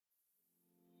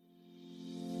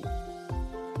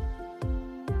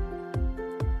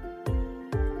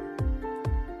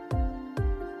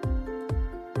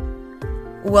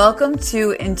Welcome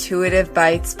to Intuitive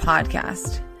Bites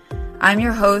podcast. I'm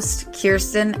your host,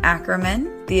 Kirsten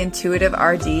Ackerman, the Intuitive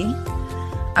RD.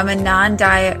 I'm a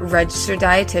non-diet registered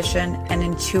dietitian and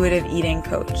intuitive eating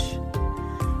coach.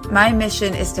 My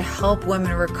mission is to help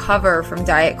women recover from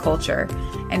diet culture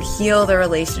and heal their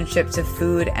relationship to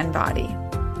food and body.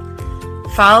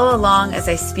 Follow along as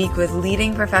I speak with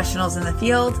leading professionals in the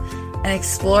field and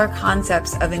explore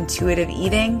concepts of intuitive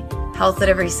eating, health at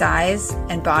every size,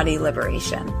 and body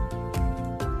liberation.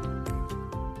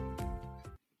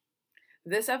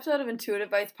 This episode of Intuitive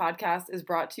Bites podcast is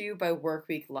brought to you by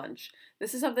Workweek Lunch.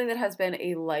 This is something that has been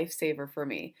a lifesaver for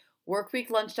me.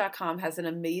 Workweeklunch.com has an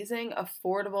amazing,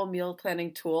 affordable meal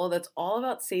planning tool that's all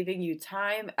about saving you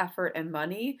time, effort, and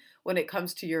money when it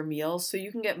comes to your meals so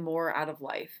you can get more out of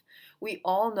life. We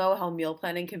all know how meal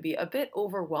planning can be a bit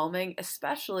overwhelming,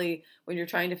 especially when you're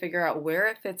trying to figure out where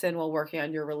it fits in while working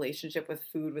on your relationship with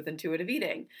food with intuitive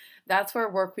eating. That's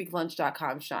where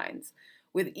workweeklunch.com shines.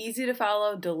 With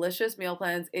easy-to-follow, delicious meal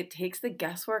plans, it takes the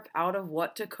guesswork out of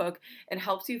what to cook and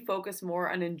helps you focus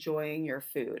more on enjoying your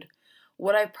food.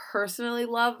 What I personally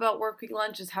love about Workweek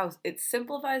Lunch is how it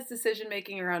simplifies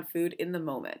decision-making around food in the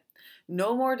moment.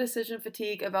 No more decision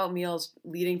fatigue about meals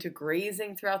leading to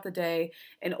grazing throughout the day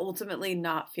and ultimately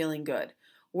not feeling good.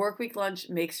 Workweek Lunch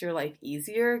makes your life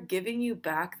easier, giving you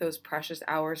back those precious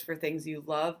hours for things you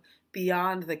love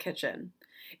beyond the kitchen.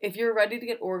 If you're ready to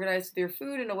get organized with your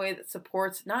food in a way that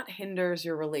supports, not hinders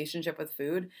your relationship with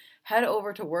food, head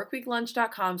over to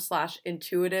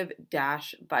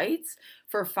workweeklunch.com/intuitive-bites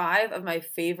for 5 of my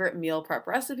favorite meal prep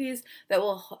recipes that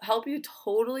will help you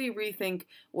totally rethink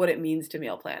what it means to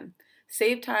meal plan.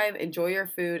 Save time, enjoy your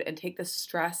food, and take the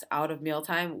stress out of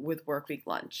mealtime with Workweek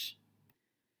Lunch.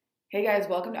 Hey guys,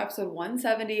 welcome to episode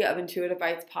 170 of Intuitive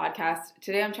Bites podcast.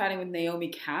 Today I'm chatting with Naomi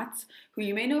Katz, who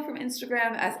you may know from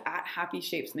Instagram as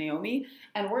 @HappyShapesNaomi,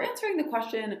 and we're answering the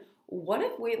question, what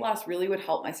if weight loss really would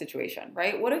help my situation,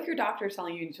 right? What if your doctor is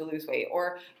telling you need to lose weight,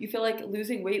 or you feel like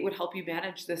losing weight would help you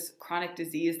manage this chronic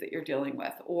disease that you're dealing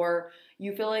with, or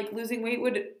you feel like losing weight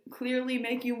would clearly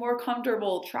make you more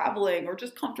comfortable traveling or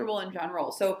just comfortable in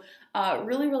general. So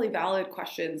really, really valid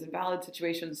questions and valid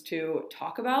situations to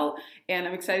talk about. And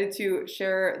I'm excited to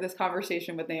share this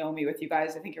conversation with Naomi with you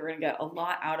guys. I think you're going to get a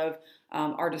lot out of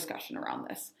our discussion around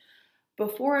this.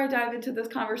 Before I dive into this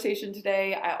conversation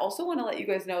today, I also want to let you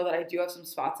guys know that I do have some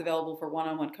spots available for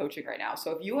one-on-one coaching right now.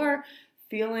 So if you are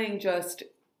feeling just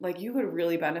like you would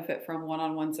really benefit from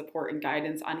one-on-one support and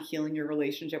guidance on healing your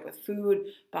relationship with food,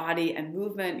 body, and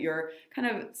movement, you're kind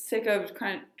of sick of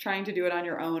trying to do it on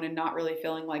your own and not really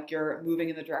feeling like you're moving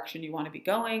in the direction you want to be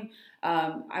going,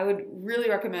 I would really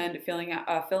recommend filling out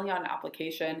an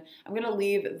application. I'm going to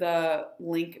leave the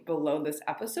link below this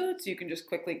episode so you can just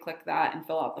quickly click that and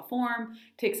fill out the form.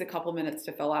 It takes a couple minutes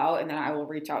to fill out, and then I will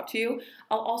reach out to you.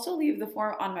 I'll also leave the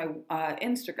form on my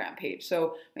Instagram page.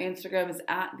 So my Instagram is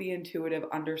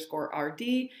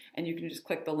 @theintuitive_RD, and you can just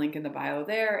click the link in the bio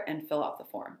there and fill out the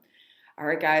form. All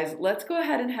right, guys, let's go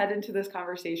ahead and head into this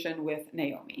conversation with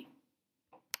Naomi.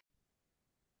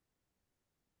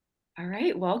 All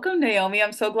right, welcome, Naomi.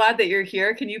 I'm so glad that you're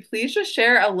here. Can you please just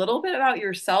share a little bit about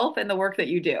yourself and the work that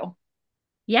you do?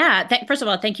 Yeah. First of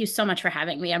all, thank you so much for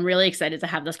having me. I'm really excited to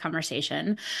have this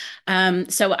conversation.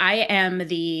 So I am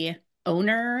the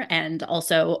owner and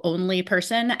also only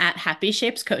person at Happy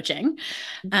Shapes Coaching.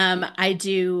 I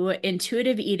do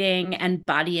intuitive eating and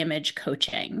body image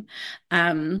coaching.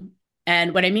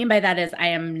 And what I mean by that is I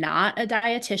am not a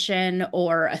dietitian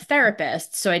or a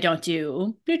therapist, so I don't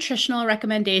do nutritional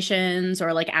recommendations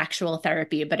or like actual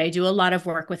therapy, but I do a lot of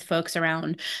work with folks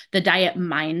around the diet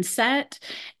mindset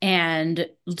and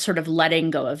sort of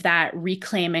letting go of that,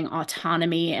 reclaiming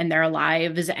autonomy in their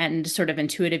lives and sort of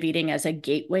intuitive eating as a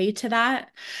gateway to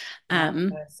that.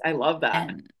 Yes, I love that.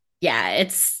 And yeah,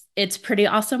 it's pretty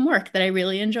awesome work that I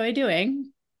really enjoy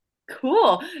doing.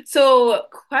 Cool. So,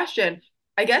 question,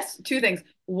 I guess two things.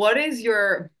 What is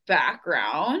your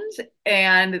background?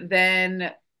 And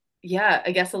then, yeah,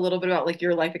 I guess a little bit about like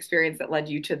your life experience that led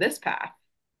you to this path.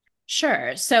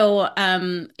 Sure. So,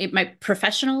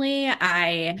 professionally,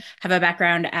 I have a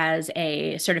background as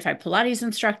a certified Pilates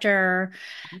instructor,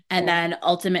 and Cool. then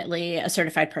ultimately a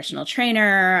certified personal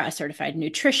trainer, a certified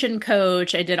nutrition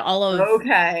coach. I did all of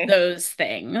Okay. those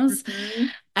things. Mhm.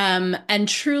 And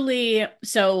truly,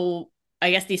 so I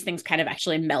guess these things kind of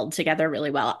actually meld together really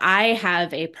well. I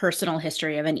have a personal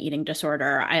history of an eating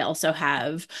disorder. I also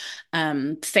have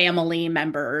family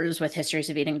members with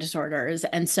histories of eating disorders.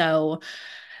 And so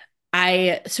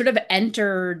I sort of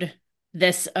entered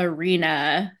this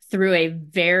arena through a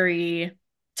very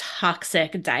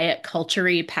toxic diet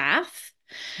culture path.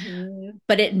 Mhm.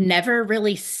 But it never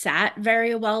really sat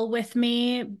very well with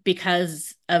me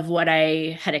because of what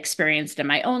I had experienced in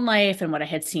my own life and what I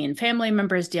had seen family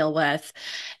members deal with.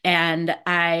 And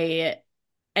I,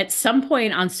 at some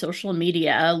point on social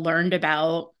media, learned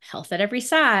about health at every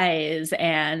size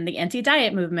and the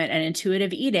anti-diet movement and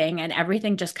intuitive eating, and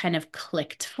everything just kind of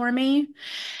clicked for me.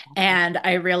 And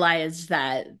I realized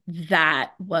that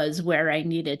that was where I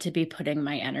needed to be putting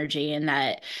my energy, and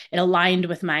that it aligned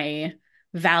with my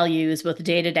values, both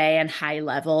day to day and high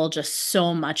level, just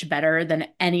so much better than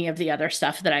any of the other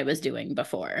stuff that I was doing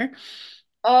before.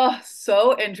 Oh,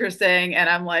 so interesting. And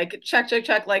I'm like, check, check,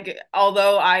 check. Like,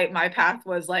 although my path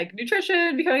was like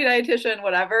nutrition, becoming a dietitian,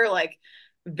 whatever, like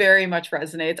very much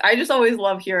resonates. I just always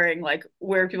love hearing like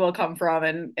where people come from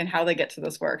and how they get to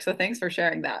this work. So thanks for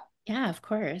sharing that. Yeah, of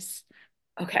course.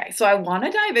 Okay, so I want to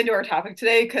dive into our topic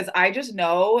today because I just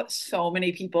know so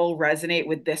many people resonate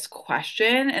with this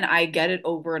question and I get it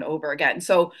over and over again.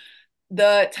 So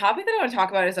the topic that I want to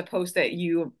talk about is a post that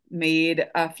you made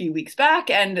a few weeks back.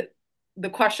 And the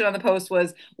question on the post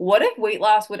was, what if weight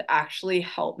loss would actually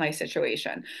help my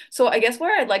situation? So I guess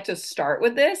where I'd like to start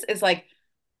with this is like,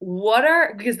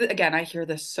 because again, I hear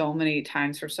this so many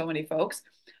times for so many folks.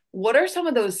 What are some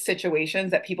of those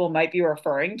situations that people might be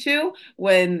referring to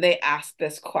when they ask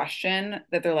this question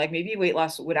that they're like, maybe weight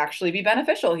loss would actually be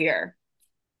beneficial here?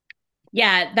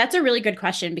 Yeah, that's a really good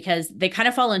question because they kind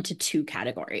of fall into two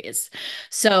categories.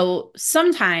 So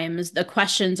sometimes the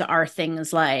questions are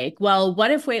things like, well, what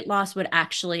if weight loss would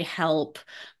actually help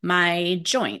my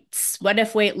joints? What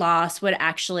if weight loss would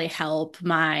actually help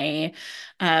my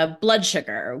blood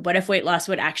sugar? What if weight loss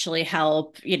would actually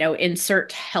help,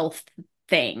 insert health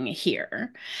thing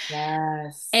here?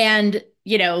 Yes. And,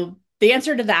 the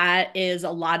answer to that is a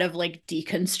lot of like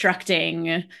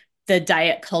deconstructing the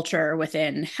diet culture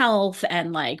within health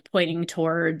and like pointing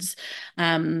towards,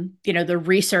 the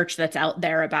research that's out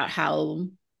there about how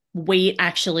weight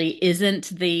actually isn't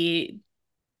the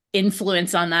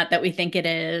influence on that we think it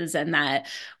is, and that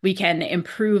we can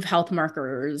improve health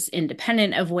markers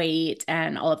independent of weight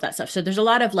and all of that stuff. So there's a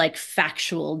lot of like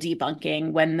factual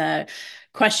debunking when the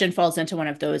question falls into one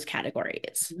of those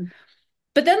categories.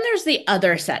 But then there's the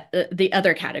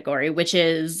other category, which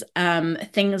is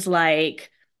things like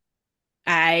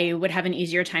I would have an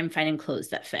easier time finding clothes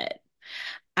that fit.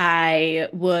 I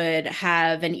would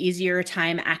have an easier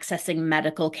time accessing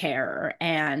medical care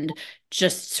and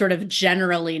just sort of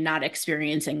generally not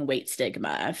experiencing weight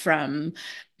stigma from,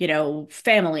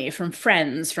 family, from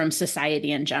friends, from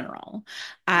society in general.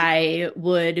 I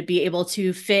would be able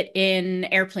to fit in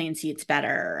airplane seats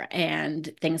better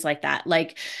and things like that.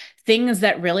 Like things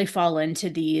that really fall into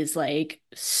these like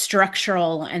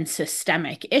structural and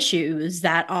systemic issues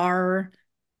that are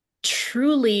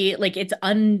truly, like, it's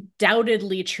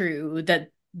undoubtedly true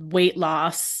that weight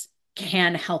loss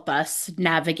can help us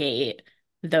navigate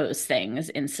those things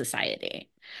in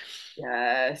society.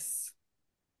 Yes.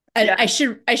 I, Yeah. I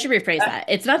should rephrase that.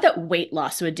 It's not that weight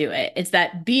loss would do it. It's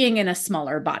that being in a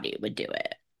smaller body would do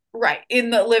it. Right. In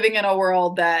the living in a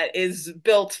world that is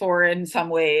built for, in some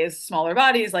ways, smaller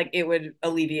bodies, like it would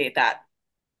alleviate that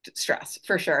stress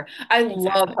for sure. I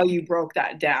love how Exactly. you broke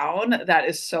that down. That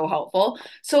is so helpful.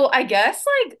 So I guess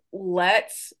like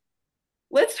let's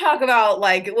talk about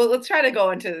like well, let's try to go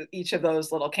into each of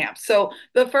those little camps. So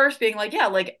the first being like, yeah,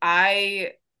 like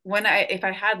I when I if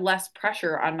I had less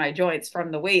pressure on my joints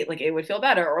from the weight, like it would feel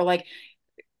better. Or like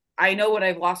I know when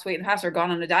I've lost weight in the past or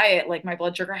gone on a diet, like my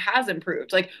blood sugar has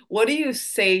improved. Like, what do you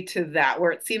say to that?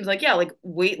 Where it seems like, yeah, like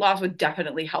weight loss would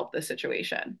definitely help the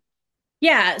situation.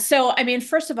 Yeah. So, I mean,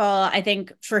 first of all, I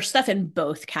think for stuff in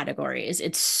both categories,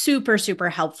 it's super,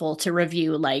 super helpful to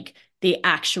review like the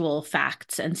actual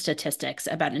facts and statistics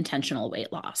about intentional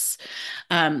weight loss.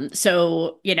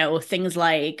 So, things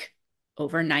like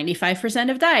over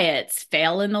 95% of diets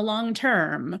fail in the long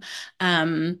term.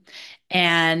 Um,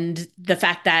 and the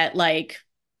fact that like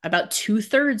about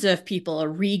two-thirds of people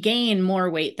regain more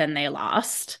weight than they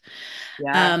lost.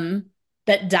 Yeah. Um,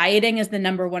 that dieting is the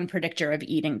number one predictor of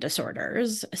eating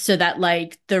disorders. So that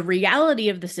like the reality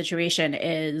of the situation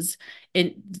is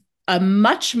in a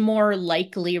much more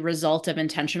likely result of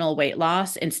intentional weight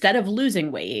loss instead of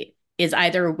losing weight is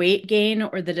either weight gain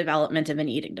or the development of an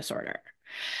eating disorder.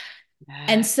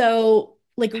 And Yeah. so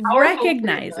like Powerful statement.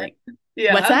 recognizing what's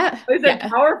Yeah. that? It's a Yeah.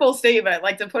 powerful statement,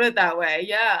 like to put it that way.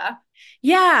 Yeah.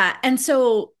 Yeah. And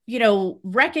so,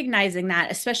 recognizing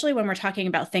that, especially when we're talking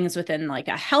about things within like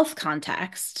a health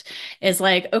context, is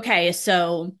like, okay,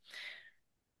 so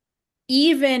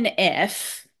even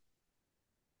if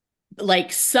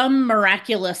like some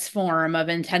miraculous form of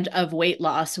intent of weight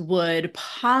loss would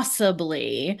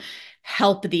possibly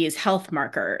help these health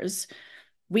markers,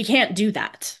 we can't do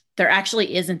that. There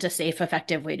actually isn't a safe,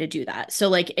 effective way to do that. So,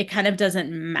 like, it kind of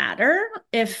doesn't matter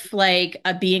if, like,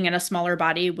 being in a smaller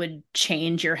body would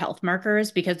change your health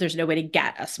markers because there's no way to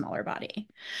get a smaller body.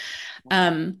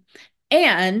 Um,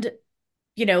 and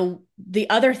the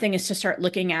other thing is to start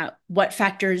looking at what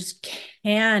factors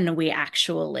can we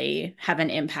actually have an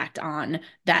impact on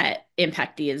that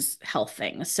impact these health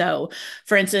things. So,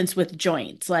 for instance, with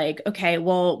joints, like, okay,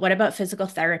 well, what about physical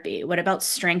therapy? What about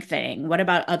strengthening? What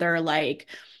about other, like,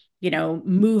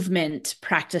 movement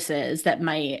practices that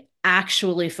might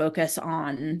actually focus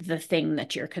on the thing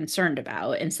that you're concerned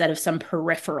about instead of some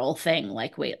peripheral thing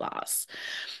like weight loss?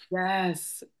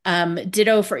 Yes.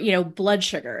 Ditto for, blood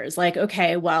sugars. Like,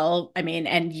 okay, well, I mean,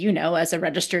 and as a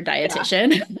registered Yeah.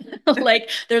 dietitian, like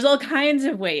there's all kinds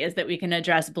of ways that we can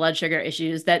address blood sugar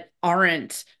issues that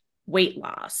aren't weight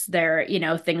loss. There,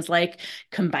 things like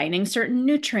combining certain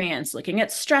nutrients, looking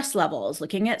at stress levels,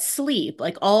 looking at sleep,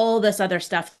 like all this other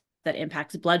stuff that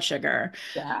impacts blood sugar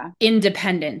Yeah.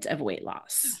 independent of weight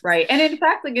loss. Right. And in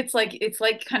fact, like it's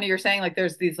like kind of you're saying, like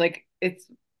there's these like it's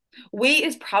weight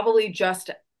is probably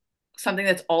just something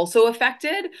that's also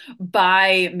affected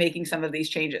by making some of these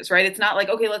changes, right? It's not like,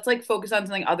 okay, let's like focus on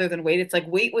something other than weight. It's like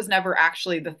weight was never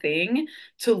actually the thing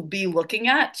to be looking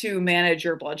at to manage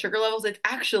your blood sugar levels. It's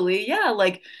actually, yeah,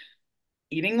 like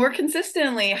eating more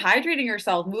consistently, hydrating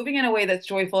yourself, moving in a way that's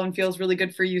joyful and feels really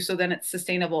good for you so then it's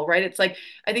sustainable, right? It's like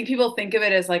I think people think of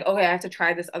it as like, okay, I have to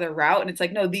try this other route and it's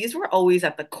like no, these were always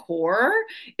at the core.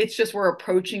 It's just we're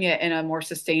approaching it in a more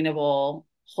sustainable,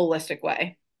 holistic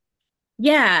way.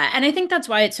 Yeah, and I think that's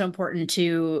why it's so important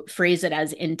to phrase it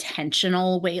as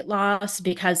intentional weight loss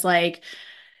because, like,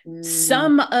 Mm.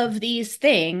 some of these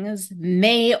things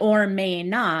may or may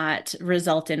not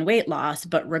result in weight loss,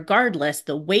 but regardless,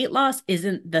 the weight loss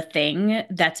isn't the thing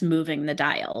that's moving the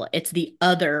dial. It's the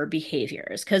other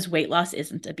behaviors because weight loss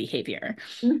isn't a behavior.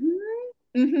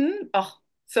 Mm-hmm. Mm-hmm. Oh,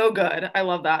 so good. I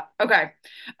love that. Okay.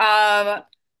 Um,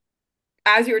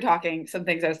 as you were talking, some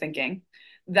things I was thinking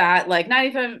that like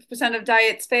 95% of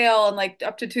diets fail and like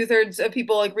up to two-thirds of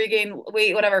people like regain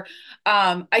weight, whatever.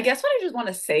 I guess what I just want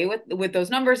to say with those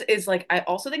numbers is like I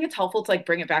also think it's helpful to like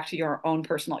bring it back to your own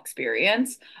personal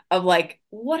experience of like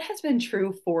what has been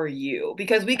true for you.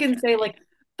 Because we can say Definitely. like,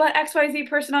 but XYZ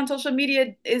person on social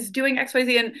media is doing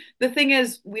XYZ. And the thing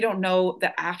is, we don't know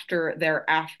the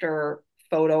after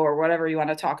photo or whatever you want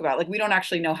to talk about. Like we don't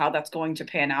actually know how that's going to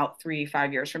pan out 3,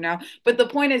 5 years from now. But the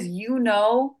point is,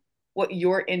 what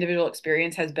your individual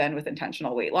experience has been with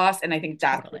intentional weight loss. And I think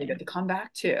that's really good Totally. to come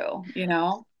back to.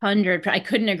 100. I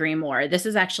couldn't agree more. This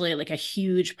is actually like a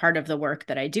huge part of the work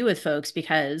that I do with folks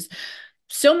because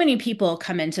so many people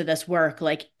come into this work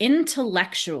like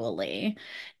intellectually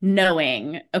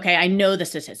knowing, okay, I know the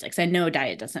statistics. I know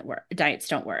diets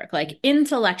don't work. Like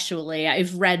intellectually,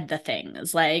 I've read the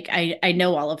things. Like I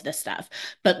know all of this stuff.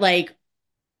 But like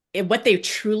what they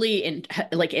truly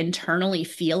like internally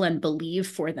feel and believe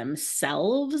for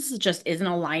themselves just isn't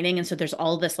aligning, and so there's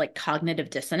all this like cognitive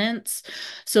dissonance.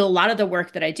 So a lot of the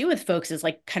work that I do with folks is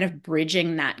like kind of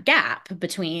bridging that gap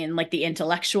between like the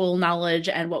intellectual knowledge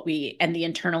and the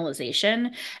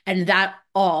internalization, and that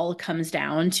all comes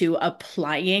down to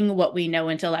applying what we know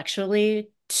intellectually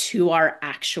to our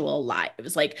actual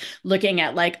lives, like looking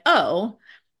at like, oh,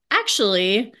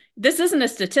 actually, this isn't a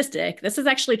statistic. This is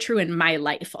actually true in my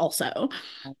life also.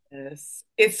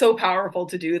 It's so powerful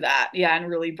to do that. Yeah, and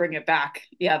really bring it back.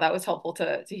 Yeah, that was helpful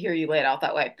to hear you lay it out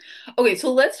that way. Okay,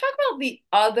 so let's talk about the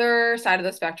other side of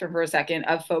the spectrum for a second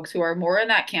of folks who are more in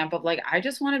that camp of like, I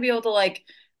just want to be able to like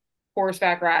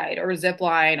horseback ride or zip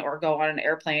line or go on an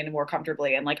airplane more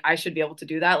comfortably and like I should be able to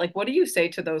do that. Like, what do you say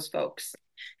to those folks?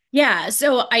 Yeah,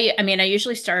 so I mean, I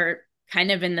usually start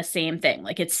kind of in the same thing.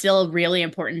 Like it's still really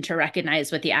important to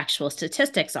recognize what the actual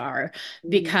statistics are Mhm.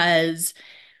 because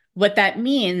what that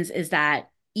means is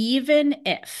that even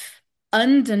if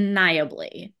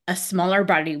undeniably a smaller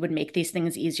body would make these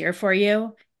things easier for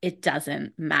you, it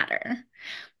doesn't matter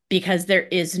because there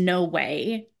is no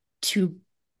way to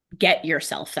get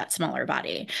yourself that smaller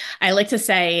body. I like to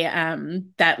say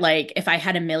that like if I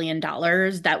had $1 million,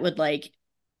 that would like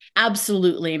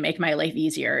absolutely make my life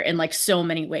easier in like so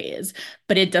many ways,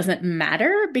 but it doesn't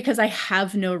matter because I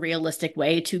have no realistic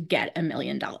way to get $1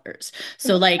 million.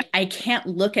 So like I can't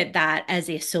look at that as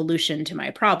a solution to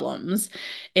my problems.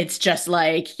 It's just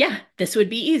like, yeah, this would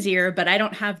be easier, but I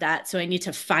don't have that, so I need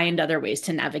to find other ways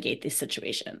to navigate these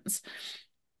situations.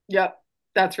 Yep,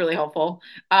 that's really helpful.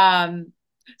 Um,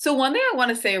 So one thing I want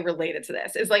to say related to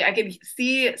this is like I can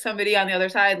see somebody on the other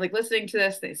side like listening to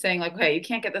this saying like, okay, you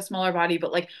can't get the smaller body,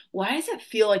 but like why does it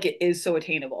feel like it is so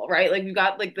attainable, right? Like we've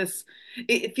got like this,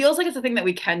 it feels like it's a thing that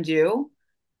we can do.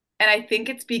 And I think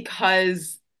it's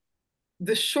because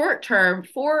the short term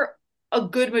for a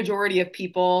good majority of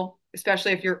people,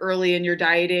 especially if you're early in your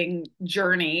dieting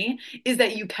journey, is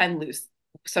that you can lose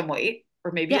some weight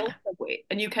or maybe a lot Yeah. of weight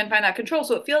and you can find that control.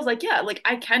 So it feels like, yeah, like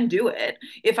I can do it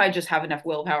if I just have enough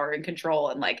willpower and control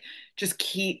and like just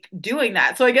keep doing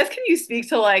that. So I guess can you speak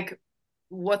to like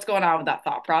what's going on with that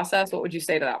thought process? What would you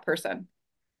say to that person?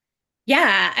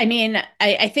 Yeah, I mean,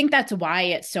 I think that's why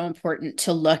it's so important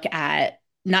to look at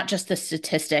not just the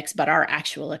statistics, but our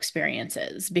actual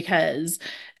experiences, because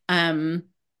um,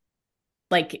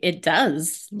 like it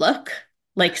does look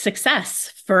like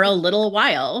success for a little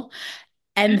while.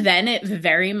 And then it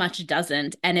very much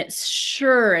doesn't. And it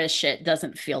sure as shit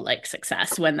doesn't feel like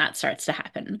success when that starts to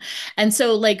happen. And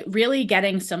so, like, really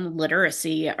getting some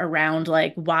literacy around,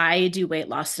 like, why do weight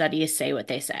loss studies say what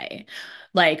they say?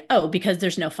 Like, oh, because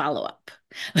there's no follow up.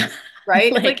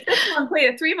 Right? It's like Like, 6 months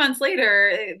later, 3 months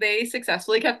later, they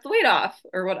successfully kept the weight off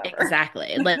or whatever.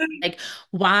 exactly. Like,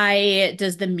 why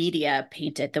does the media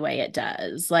paint it the way it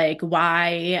does? Like,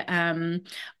 why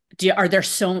are there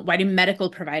so why do medical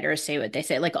providers say what they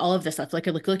say? Like all of this stuff, like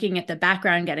looking at the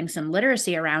background, getting some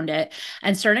literacy around it,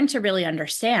 and starting to really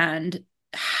understand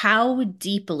how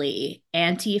deeply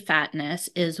anti-fatness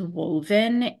is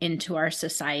woven into our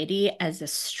society as a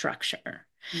structure,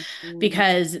 Mhm.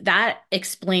 because that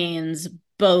explains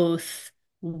both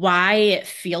why it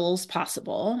feels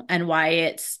possible and why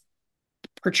it's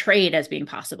portrayed as being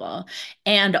possible,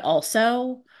 and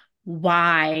also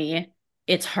why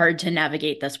it's hard to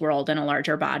navigate this world in a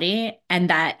larger body, and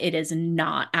that it is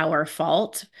not our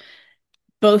fault,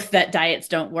 both that diets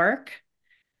don't work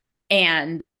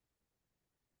and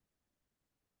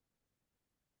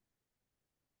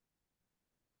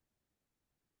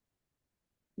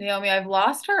Naomi, I've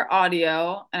lost her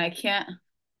audio and I can't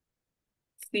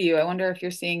see you. I wonder if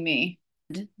you're seeing me.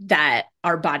 that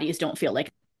our bodies don't feel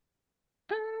like.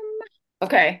 um,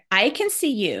 Okay. I can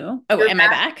see you. Oh, You're am I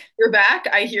back. back? You're back.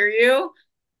 I hear you.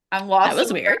 I'm That lost in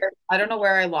was weird. where I don't know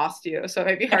where I lost you, so it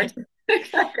might be hard Okay. to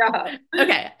pick back up.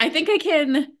 Okay. I think I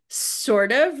can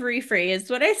sort of rephrase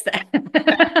what I said.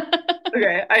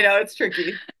 Okay, I know it's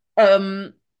tricky.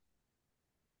 um,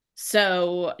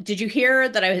 So, did you hear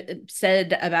that I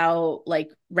said about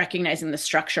like recognizing the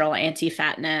structural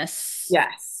anti-fatness?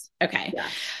 Yes. Okay.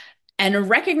 Yes. And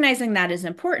recognizing that is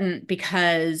important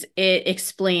because it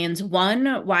explains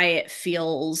one, why it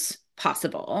feels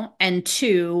possible, and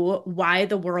two, why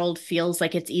the world feels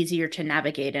like it's easier to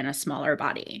navigate in a smaller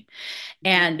body.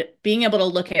 And being able to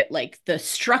look at like the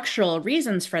structural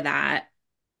reasons for that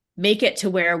make it to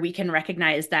where we can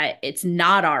recognize that it's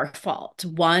not our fault.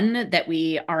 One, that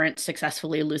we aren't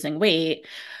successfully losing weight,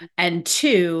 and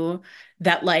two,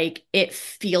 that like it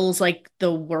feels like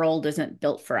the world isn't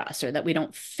built for us or that we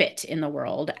don't fit in the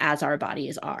world as our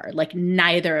bodies are. Like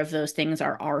neither of those things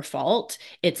are our fault.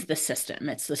 It's the system,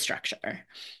 it's the structure.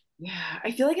 Yeah,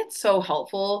 I feel like it's so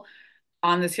helpful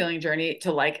on this healing journey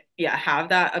to like, yeah, have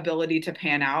that ability to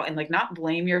pan out and like not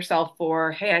blame yourself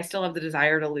for, hey, I still have the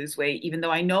desire to lose weight, even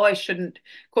though I know I shouldn't,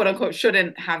 quote unquote,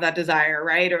 shouldn't have that desire,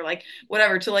 right? Or like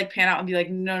whatever, to like pan out and be like,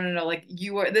 no, no, no, like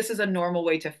you are, this is a normal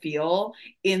way to feel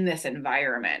in this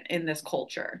environment, in this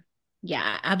culture.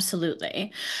 Yeah,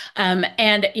 absolutely. And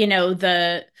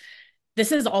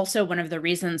this is also one of the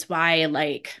reasons why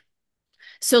like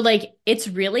it's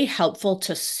really helpful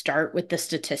to start with the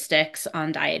statistics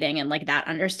on dieting and like that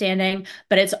understanding,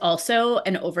 but it's also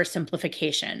an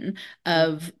oversimplification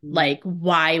of Mhm. like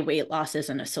why weight loss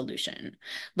isn't a solution.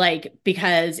 Like,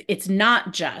 because it's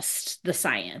not just the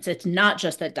science, it's not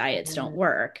just that diets don't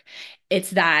work,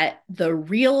 it's that the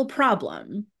real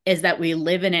problem is that we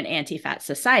live in an anti-fat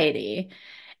society,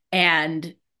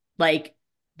 and like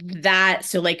that,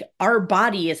 so like our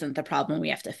body isn't the problem we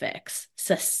have to fix.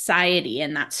 Society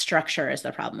and that structure is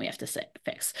the problem we have to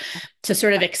fix. To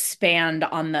sort of expand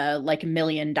on the like $1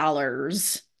 million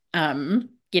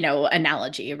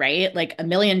analogy, right? Like $1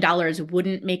 million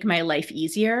wouldn't make my life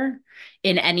easier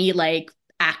in any like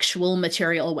actual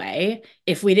material way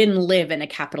if we didn't live in a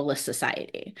capitalist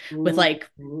society with Ooh. like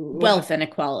wealth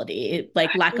inequality,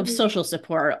 like lack of social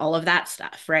support, all of that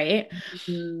stuff, right?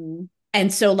 Mhm.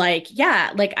 And so, like,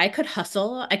 yeah, like I could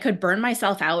hustle, I could burn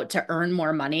myself out to earn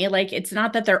more money. Like, it's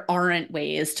not that there aren't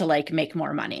ways to like make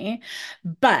more money,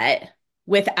 but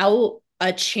without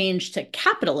a change to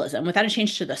capitalism, without a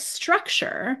change to the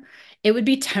structure, it would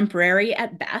be temporary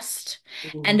at best.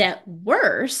 And Ooh. at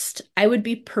worst, I would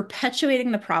be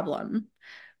perpetuating the problem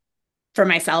for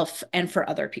myself and for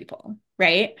other people,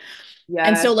 right?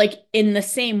 And Yes. so, like, in the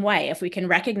same way, if we can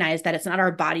recognize that it's not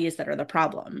our bodies that are the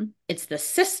problem, it's the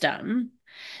system,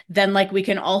 then, like, we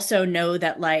can also know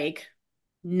that, like,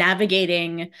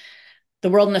 navigating the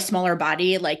world in a smaller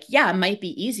body, like, yeah, it might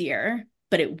be easier,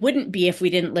 but it wouldn't be if we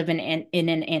didn't live in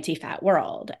an anti-fat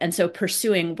world. And so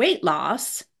pursuing weight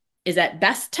loss is at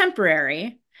best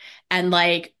temporary and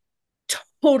like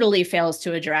totally fails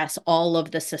to address all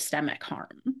of the systemic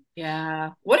harm.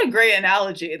 Yeah. What a great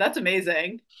analogy. That's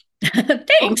amazing.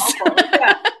 So Thanks. helpful.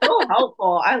 Yeah, so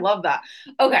helpful. I love that.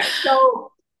 Okay,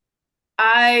 so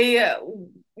I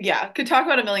yeah, could talk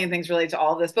about a million things related to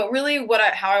all of this, but really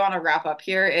how I want to wrap up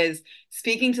here is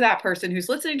speaking to that person who's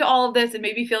listening to all of this and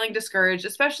maybe feeling discouraged,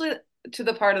 especially to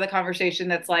the part of the conversation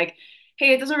that's like,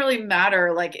 hey, it doesn't really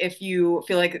matter like if you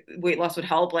feel like weight loss would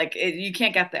help, like you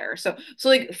can't get there. So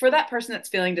like for that person that's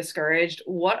feeling discouraged,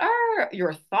 what are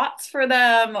your thoughts for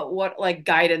them? What like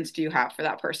guidance do you have for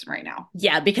that person right now?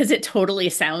 Yeah, because it totally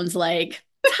sounds like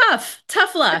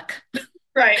tough luck.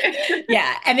 Right.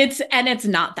 Yeah, and it's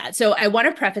not that. So I want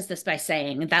to preface this by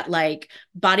saying that like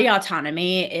body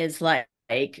autonomy is like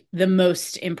the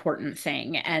most important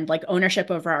thing and like ownership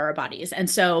over our bodies. And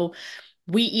so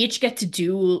we each get to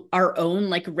do our own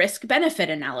like risk benefit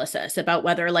analysis about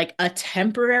whether like a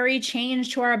temporary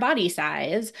change to our body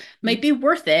size might be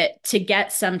worth it to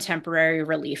get some temporary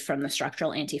relief from the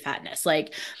structural anti-fatness.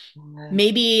 Like Yes.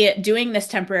 maybe doing this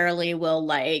temporarily will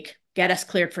like get us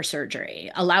cleared for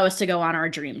surgery, allow us to go on our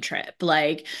dream trip,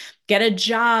 like get a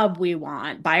job we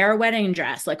want, buy our wedding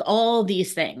dress, like all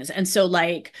these things. And so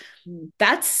like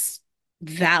that's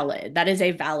valid. That is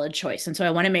a valid choice. And so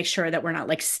I want to make sure that we're not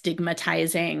like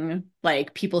stigmatizing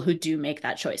like people who do make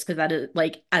that choice because that is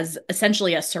like as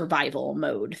essentially a survival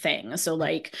mode thing. So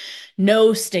like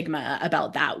no stigma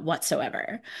about that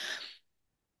whatsoever.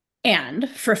 And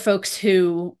for folks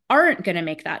who aren't going to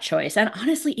make that choice, and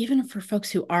honestly, even for folks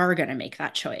who are going to make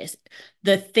that choice,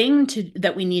 the thing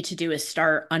that we need to do is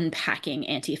start unpacking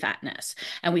anti-fatness.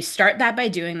 And we start that by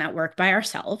doing that work by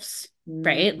ourselves,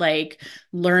 right? Mm, Like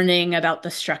learning about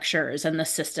the structures and the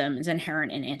systems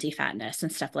inherent in anti-fatness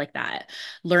and stuff like that.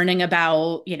 Learning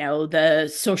about, the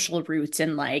social roots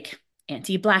in like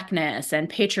anti-blackness and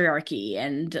patriarchy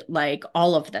and like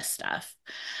all of this stuff.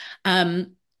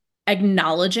 Um,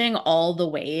 Acknowledging all the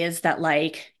ways that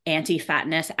like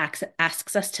anti-fatness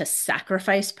asks us to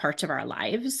sacrifice parts of our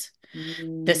lives.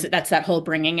 mm, That's that whole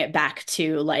bringing it back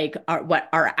to like what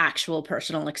our actual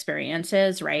personal experience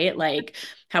is, right? Like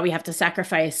how we have to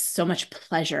sacrifice so much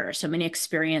pleasure, so many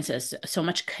experiences, so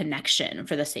much connection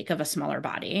for the sake of a smaller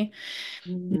body.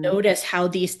 mm, Notice how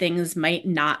these things might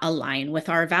not align with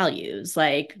our values,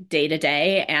 like day to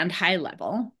day and high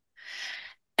level.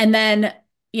 And then,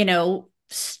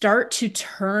 start to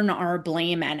turn our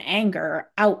blame and anger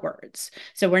outwards.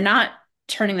 So we're not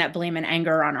turning that blame and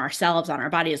anger on ourselves, on our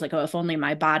bodies, like, oh, if only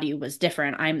my body was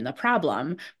different, I'm the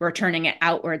problem. We're turning it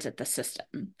outwards at the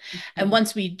system. And mm,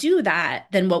 once we do that,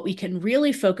 then what we can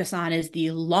really focus on is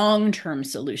the long term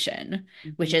solution,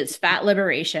 which mhm, is fat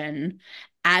liberation,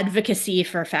 advocacy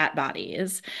for fat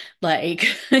bodies, like,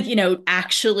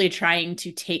 actually trying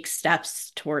to take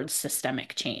steps towards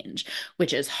systemic change,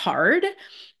 which is hard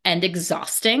and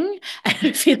exhausting and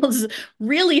it feels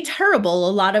really terrible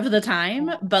a lot of the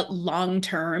time, but long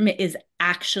term is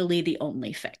actually the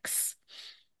only fix.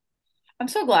 I'm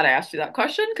so glad I asked you that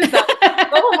question because that was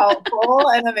so helpful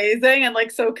and amazing and like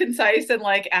so concise and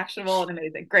like actionable and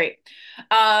amazing. Great.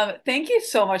 Thank you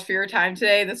so much for your time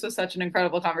today. This was such an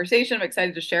incredible conversation. I'm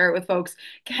excited to share it with folks.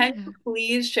 Can Yeah. you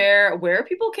please share where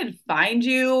people can find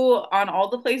you on all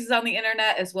the places on the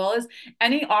internet, as well as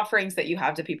any offerings that you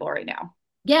have to people right now?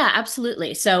 Yeah,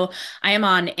 absolutely. So I am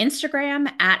on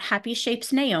Instagram at Happy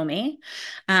Shapes Naomi.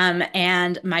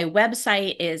 And my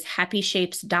website is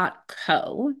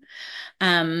happyshapes.co.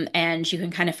 And you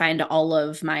can kind of find all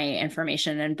of my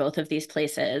information in both of these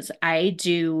places. I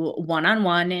do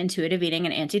one-on-one intuitive eating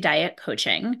and anti-diet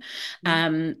coaching,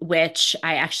 which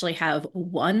I actually have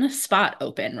one spot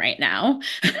open right now.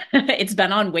 It's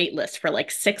been on wait list for like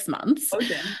 6 months.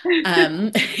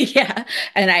 Ocean. Yeah,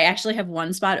 and I actually have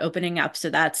one spot opening up, so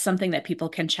that's something that people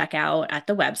can check out at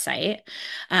the website.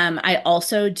 I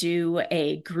also do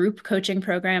a group coaching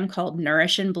program called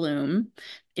Nourish and Bloom.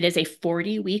 It is a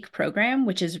 40-week program,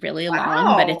 which is really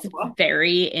long, but Wow. it's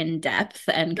very in depth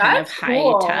and kind of That's high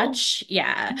cool. touch.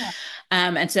 Yeah. Yeah.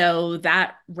 And so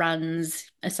that runs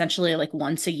essentially like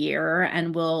once a year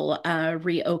and will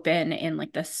reopen in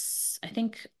like this, I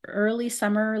think, early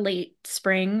summer, late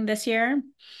spring this year.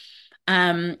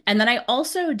 And then I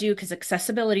also do, because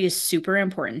accessibility is super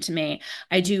important to me,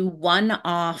 I do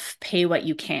one-off pay what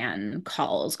you can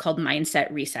calls called mindset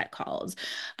reset calls.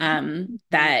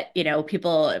 That,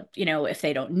 people, if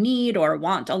they don't need or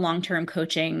want a long-term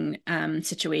coaching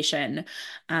situation,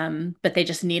 but they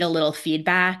just need a little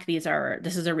feedback,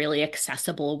 this is a really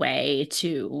accessible way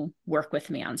to work with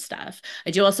me on stuff.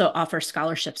 I do also offer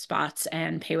scholarship spots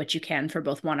and pay what you can for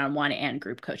both one-on-one and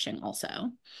group coaching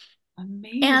also.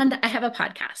 Amazing. And I have a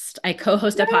podcast. I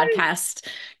co-host a podcast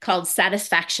called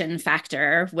Satisfaction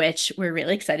Factor, which we're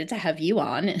really excited to have you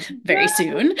on very Yes.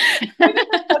 soon.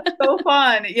 That's so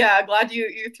fun. Yeah, glad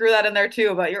you threw that in there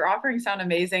too. But your offerings sound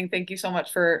amazing. Thank you so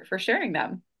much for sharing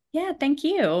them. Yeah, thank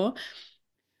you.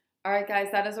 All right, guys,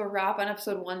 that is a wrap on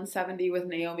episode 170 with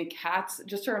Naomi Katz.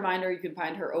 Just a reminder, you can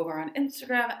find her over on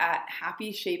Instagram at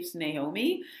Happy Shapes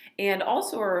Naomi. And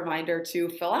also a reminder to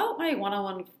fill out my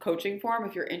one-on-one coaching form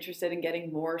if you're interested in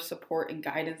getting more support and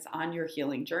guidance on your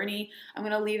healing journey. I'm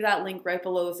going to leave that link right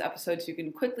below this episode so you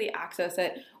can quickly access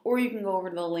it, or you can go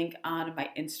over to the link on my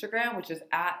Instagram, which is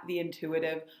at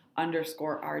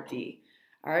theintuitive_RD.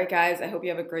 All right, guys, I hope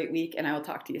you have a great week, and I will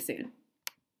talk to you soon.